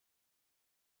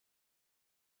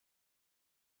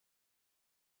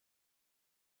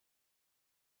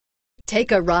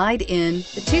Take a ride in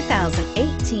the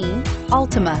 2018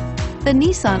 Altima. The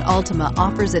Nissan Altima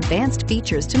offers advanced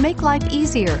features to make life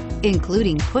easier,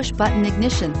 including push-button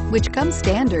ignition, which comes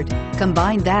standard.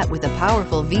 Combine that with a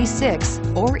powerful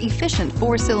V6 or efficient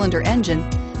 4-cylinder engine,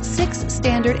 6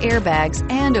 standard airbags,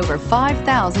 and over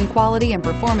 5,000 quality and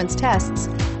performance tests,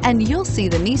 and you'll see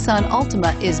the Nissan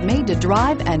Altima is made to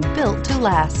drive and built to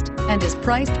last, and is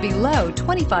priced below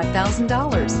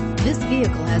 $25,000. This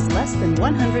vehicle has less than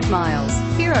 100 miles.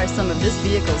 Here are some of this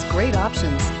vehicle's great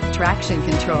options: traction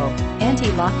control,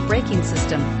 anti-lock braking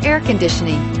system, air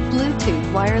conditioning,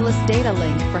 Bluetooth wireless data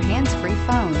link for hands-free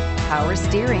phone, power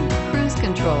steering, cruise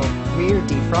control, rear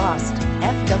defrost,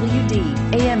 FWD,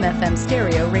 AM/FM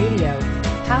stereo radio,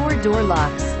 power door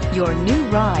locks. Your new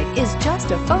ride is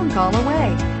just a phone call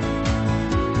away.